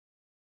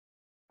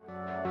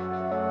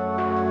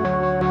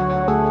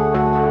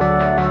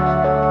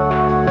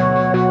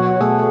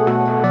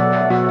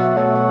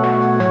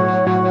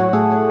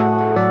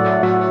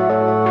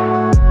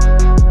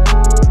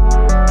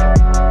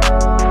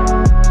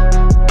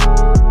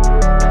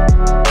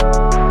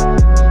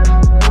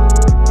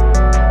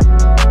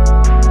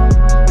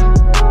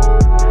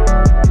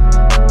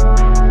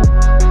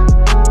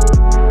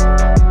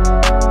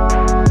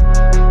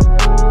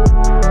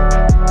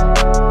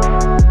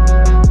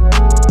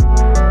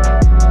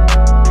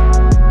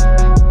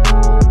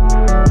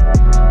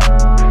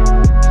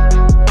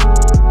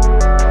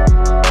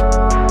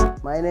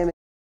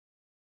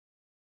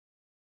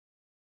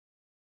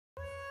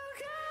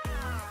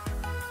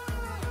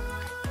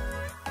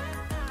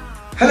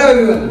Hello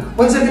everyone,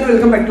 once again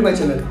welcome back to my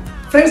channel.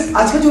 Friends,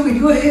 आज का जो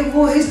video है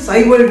वो है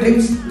Sai world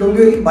dreams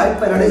Dombivli bye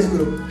paradise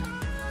group.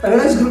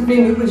 Paradise group ने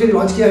न्यू प्रोजेक्ट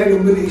लॉन्च किया है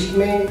डोंबिवली ईस्ट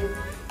में।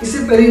 इससे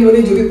पहले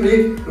इन्होंने जो भी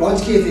प्रोजेक्ट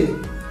लॉन्च किए थे,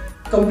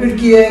 कंप्लीट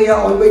किए हैं या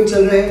ऑनगोइंग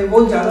चल रहे हैं,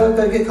 वो ज़्यादा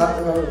करके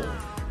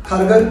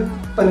खारगर,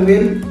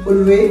 पनवेल,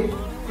 उलवे,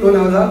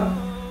 लोनावला,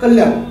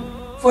 कल्याण।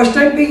 फर्स्ट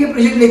टाइम पे ये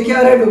प्रोजेक्ट लेके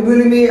आ रहा है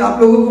डोंबिवली में।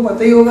 आप लोगों को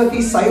पता ही होगा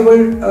कि साई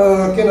वर्ल्ड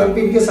के नाम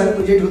पे इनके सारे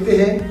प्रोजेक्ट होते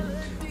हैं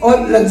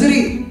और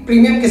लग्जरी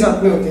प्रीमियम के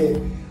साथ में होते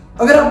हैं।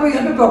 अगर आप लोग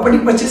यहाँ पे प्रॉपर्टी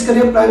परचेज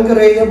करने का प्लान कर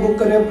रहे हैं या बुक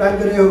करने का प्लान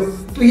कर रहे हो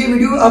तो ये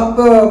वीडियो आप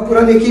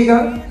पूरा देखिएगा,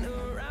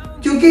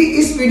 क्योंकि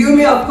इस वीडियो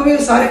में आपको मैं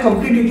सारे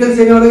कंप्लीट डिटेल्स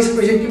देने वाला। इस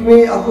प्रोजेक्ट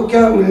में आपको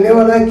क्या मिलने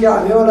वाला है, क्या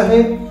आने वाला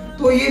है,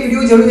 तो ये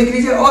वीडियो जरूर देख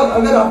लीजिए। और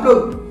अगर आप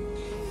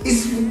लोग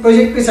इस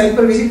प्रोजेक्ट पे साइट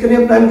पर विजिट करने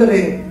का प्लान कर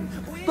रहे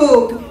हैं तो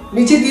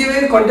नीचे दिए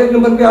हुए कॉन्टैक्ट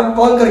नंबर पे आप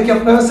कॉल करके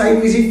अपना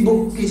साइट विजिट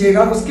बुक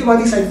कीजिएगा, उसके बाद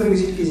ही साइट पर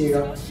विजिट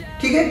कीजिएगा।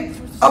 ठीक है,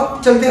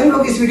 अब चलते हैं हम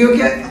लोग इस वीडियो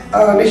के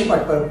नेक्स्ट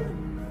पार्ट पर।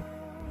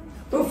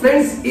 तो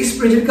फ्रेंड्स, इस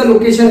प्रोजेक्ट का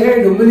लोकेशन है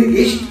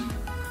डोंबिवली ईस्ट,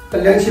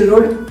 कल्याणशील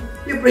रोड।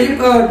 ये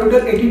प्रोजेक्ट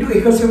टोटल 82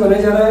 एकर्स में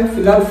बनाया जा रहा है।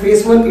 फिलहाल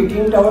फेज 1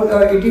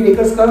 18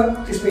 एकर्स का,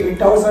 जिसमें 8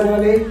 टावर्स आने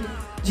वाले,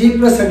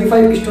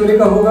 G+35 स्टोरी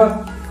का होगा।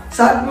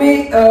 साथ में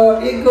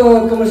एक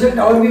कमर्शियल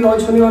टावर भी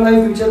लॉन्च होने वाला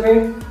है फ्यूचर में।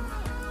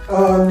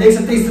 देख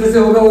सकते हैं इस तरह से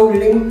होगा वो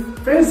बिल्डिंग।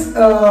 फ्रेंड्स,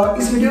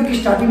 इस वीडियो की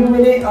स्टार्टिंग में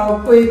मैंने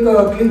आपको एक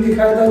क्लिप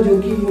दिखाया था, जो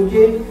कि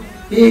मुझे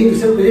ये एक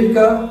दूसरे प्रोजेक्ट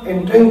का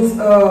एंट्रेंस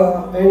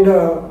एंड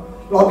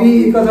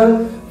लॉबी का था।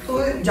 तो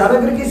ज़्यादा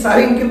करके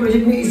सारे इनके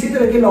प्रोजेक्ट में इसी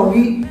तरह के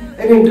लॉबी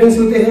एंड एंट्रेंस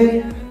होते हैं।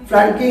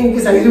 फ्लैट के इनके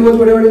साइज भी बहुत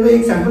बड़े बड़े, तो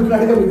एक सैंपल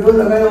फ्लैट का वीडियो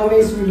लगाया हूँ मैं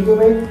इस वीडियो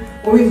में,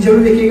 वो भी जरूर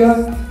देखिएगा।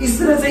 इस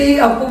तरह से ही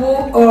आपको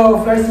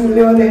वो फ्लैट्स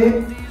मिलने वाले हैं,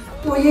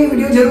 तो ये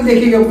वीडियो जरूर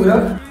देखिएगा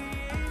पूरा।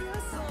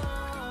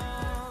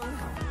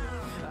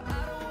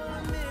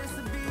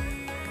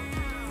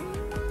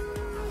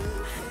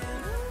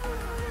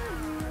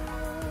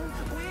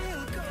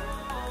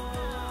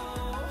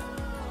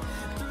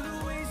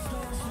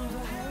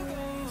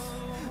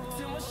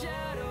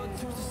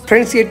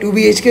 फ्रेंड्स, ये 2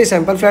 BHK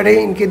सैंपल फ्लैट है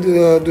इनके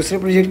दूसरे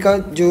प्रोजेक्ट का,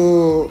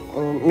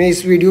 जो मैं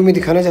इस वीडियो में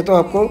दिखाना चाहता हूँ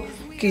आपको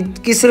कि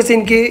किस तरह से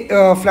इनके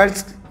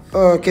फ्लैट्स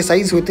के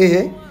साइज़ होते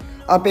हैं।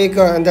 आप एक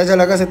अंदाज़ा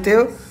लगा सकते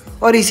हो।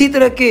 और इसी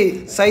तरह के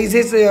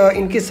साइजेस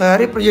इनके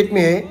सारे प्रोजेक्ट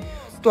में है,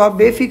 तो आप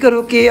बेफिक्र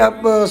हो कि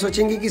आप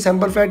सोचेंगे कि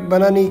सैंपल फ्लैट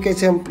बना नहीं,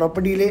 कैसे हम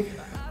प्रॉपर्टी ले,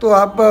 तो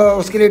आप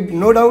उसके लिए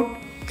नो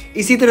डाउट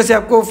इसी तरह से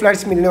आपको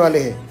फ्लैट्स मिलने वाले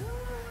हैं।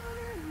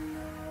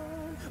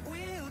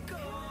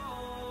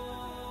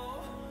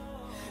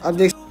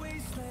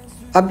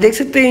 आप देख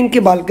सकते हैं इनके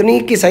बालकनी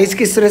की साइज़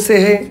किस तरह से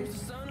है।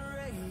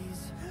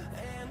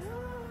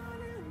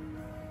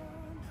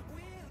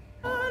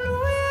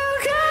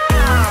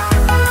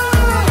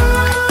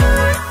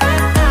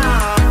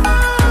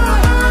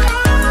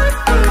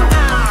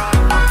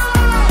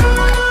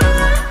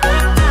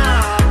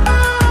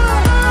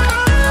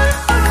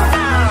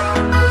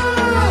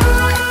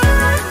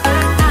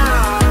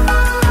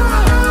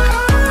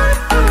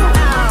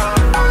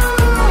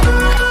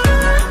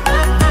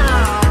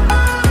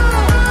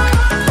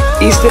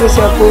 इस तरह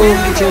से आपको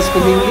किचन्स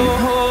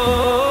मिलेंगे।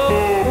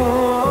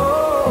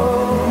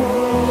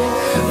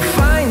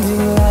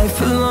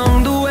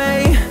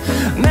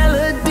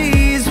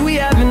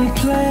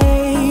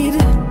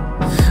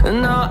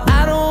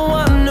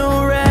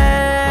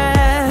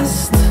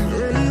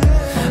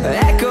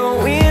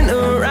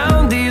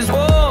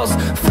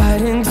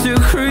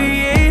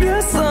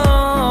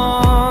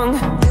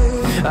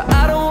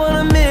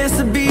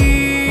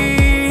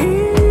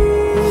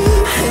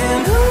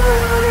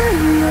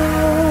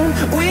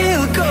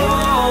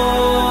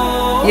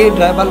 ये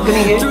ड्राई बालकनी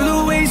है।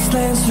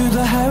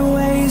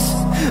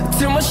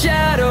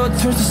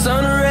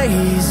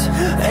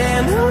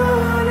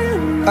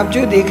 आप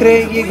जो देख रहे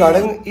हैं ये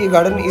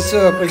गार्डन इस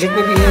प्रोजेक्ट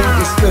में भी है।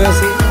 इस तरह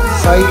से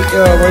साई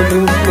वर्ल्ड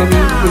ड्रीम्स में भी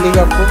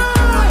मिलेगा आपको।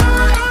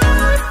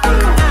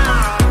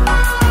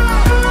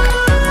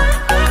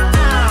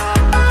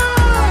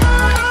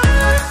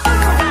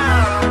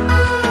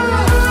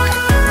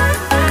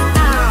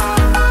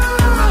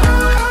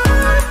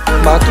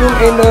 बाथरूम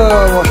एंड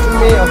वॉशरूम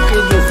में आपके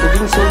जो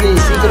फिटिंग्स होंगे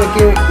इसी तरह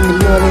के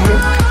मिलने वाले हैं।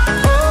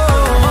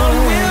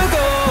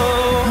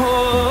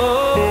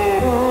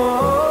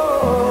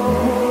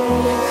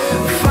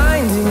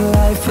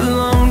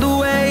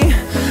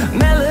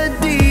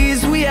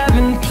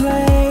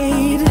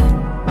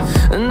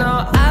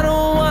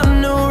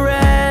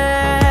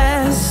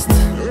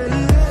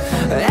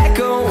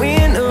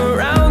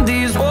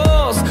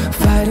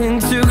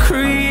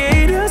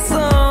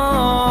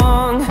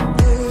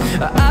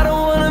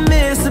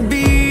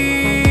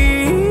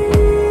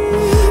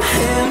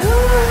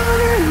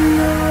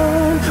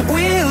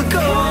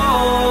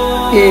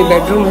 ये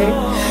बेडरूम है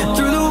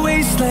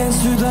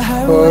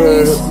और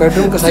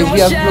बेडरूम का साइज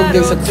भी आप लोग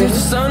देख सकते हैं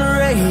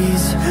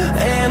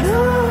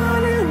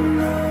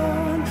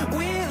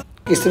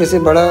किस तरह से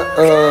बड़ा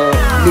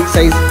बिग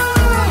साइज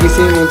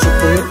जिसे बोल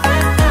सकते हैं।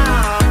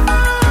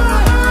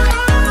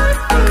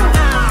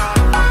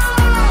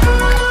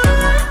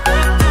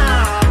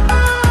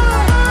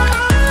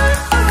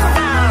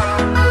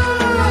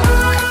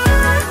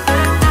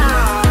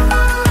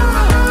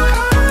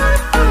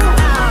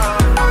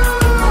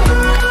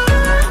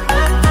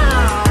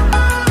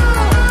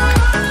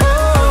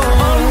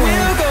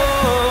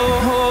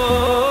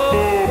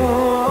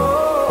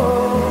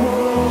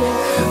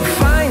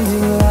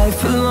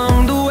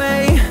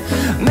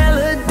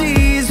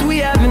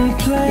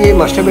 ये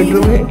मास्टर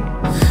बेडरूम है।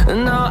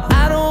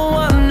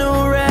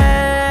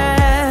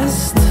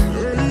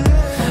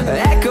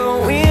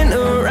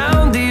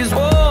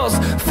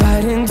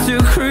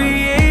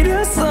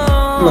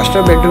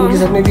 मास्टर बेडरूम के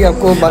साथ में भी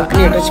आपको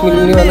बालकनी अटैच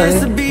मिलने वाला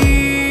है।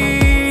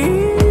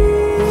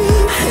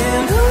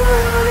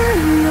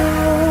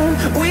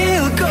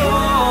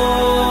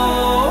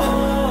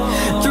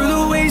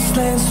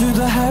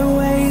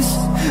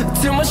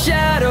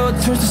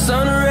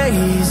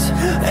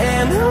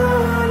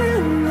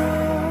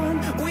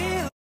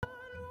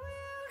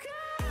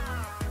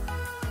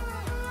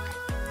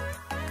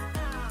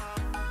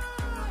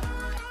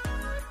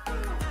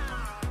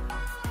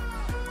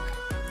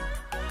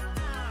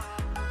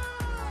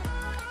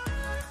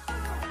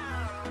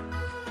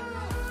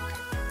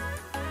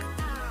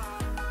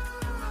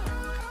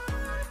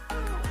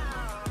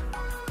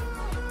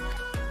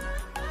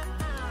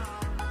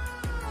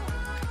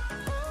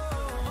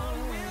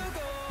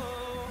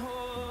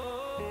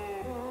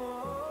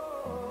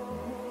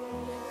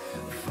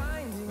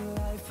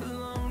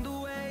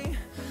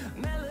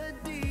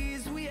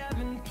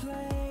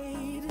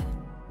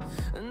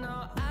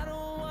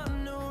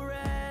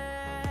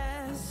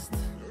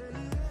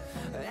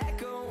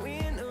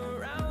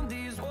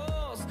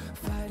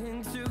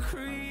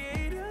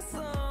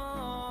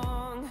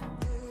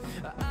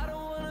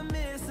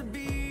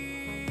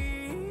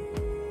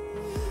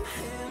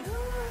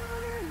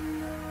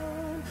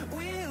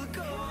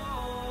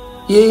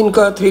 ये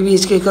इनका 3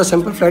 BHK का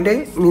सैंपल फ्लैट है,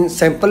 मीन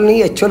सैंपल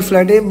नहीं एक्चुअल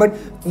फ्लैट है, बट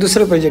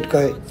दूसरे प्रोजेक्ट का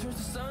है।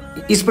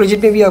 इस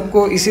प्रोजेक्ट में भी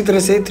आपको इसी तरह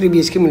से 3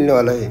 BHK मिलने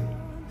वाला है।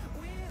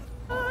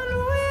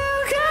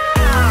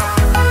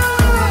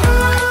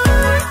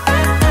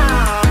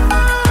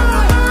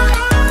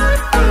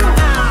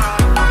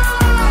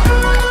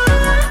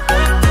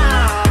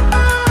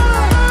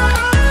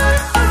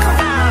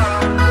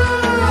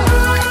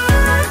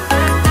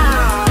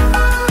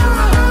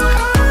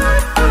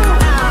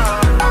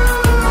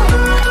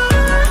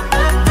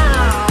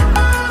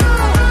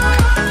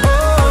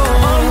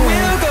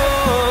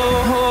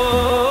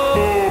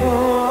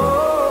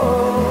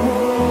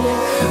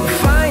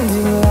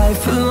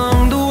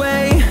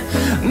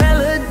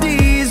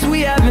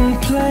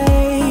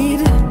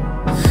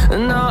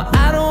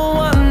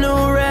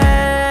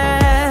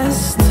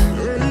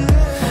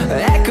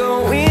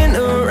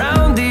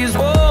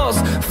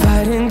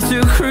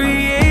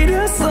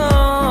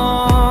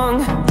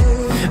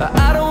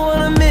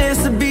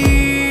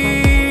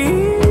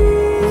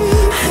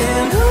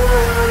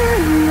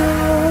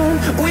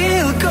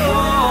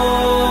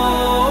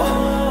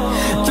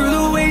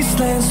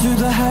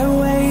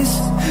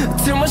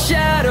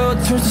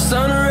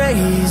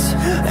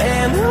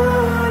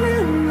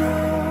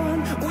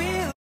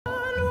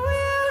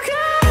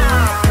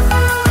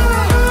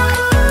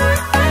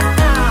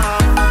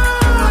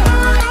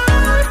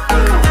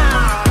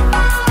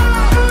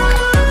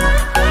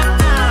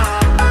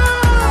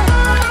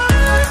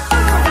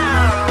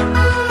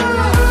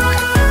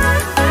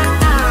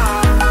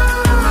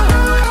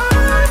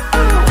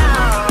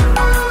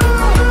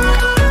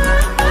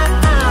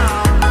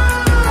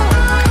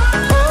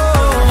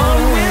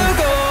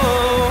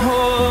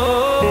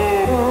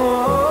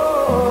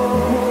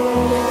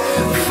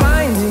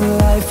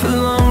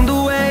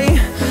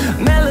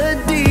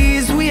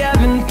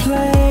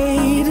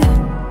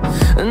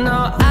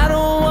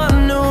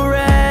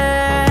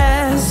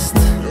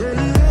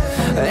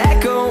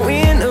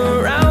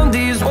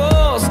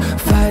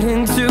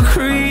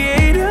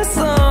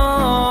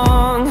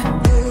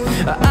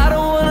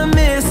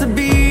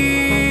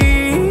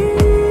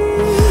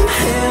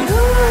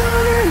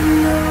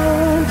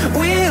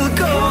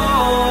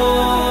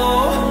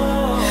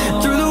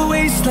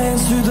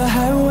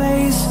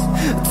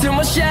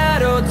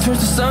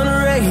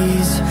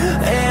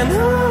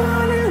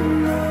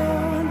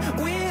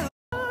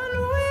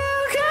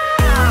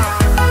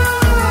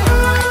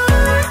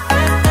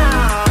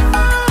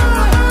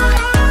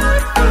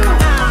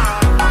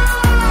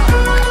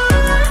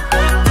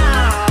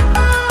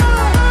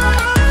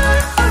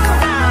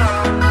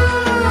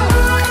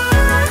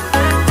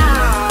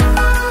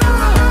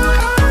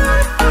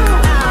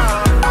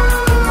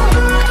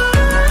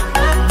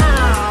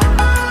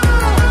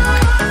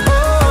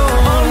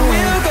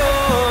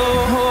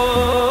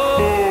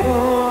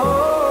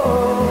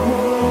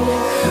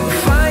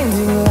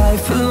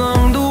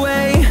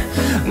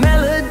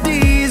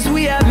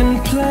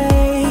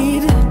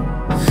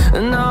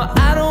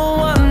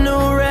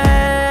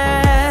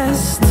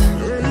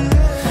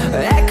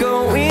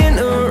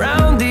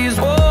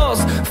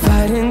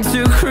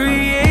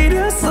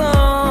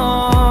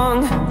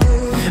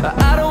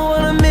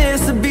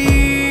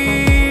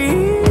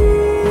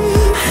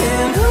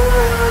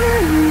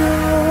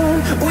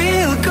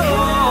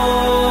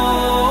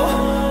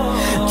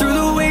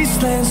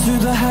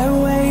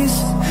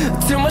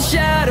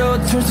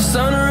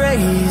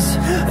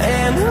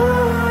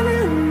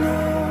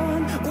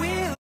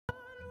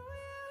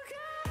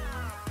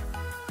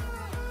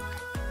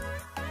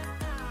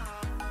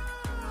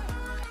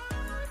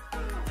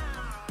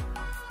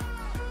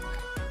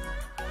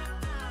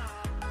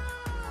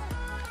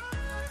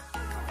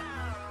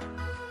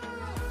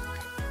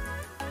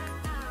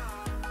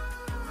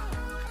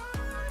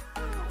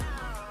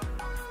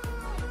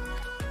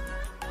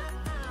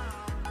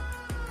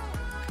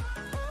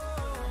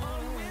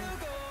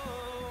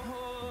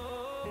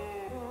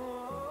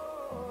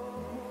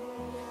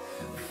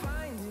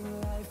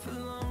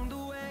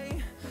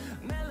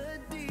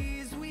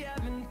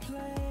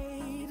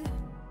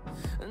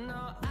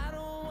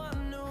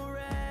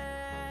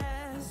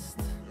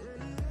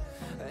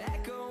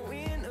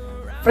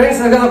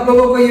 फ्रेंड्स, अगर आप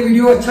लोगों को ये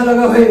वीडियो अच्छा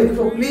लगा है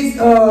तो प्लीज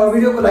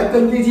वीडियो को लाइक कर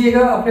दीजिएगा,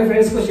 अपने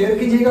फ्रेंड्स को शेयर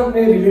कीजिएगा,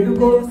 अपने रिलेटिव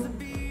को।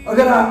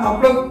 अगर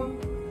आप लोग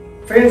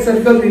फ्रेंड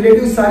सर्कल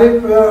रिलेटिव सारे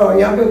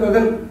यहाँ पे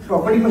अगर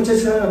प्रॉपर्टी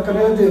परचेज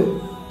करना चाहते हो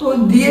तो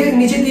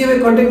नीचे दिए हुए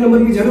कॉन्टेक्ट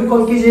नंबर पे जरूर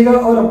कॉल कीजिएगा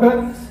और अपना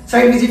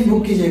साइट विजिट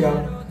बुक कीजिएगा।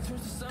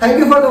 Thank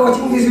you for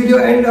watching this video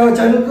and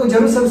channel को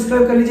जरूर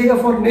सब्सक्राइब कर लीजिएगा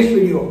फॉर नेक्स्ट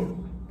वीडियो।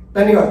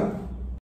 धन्यवाद।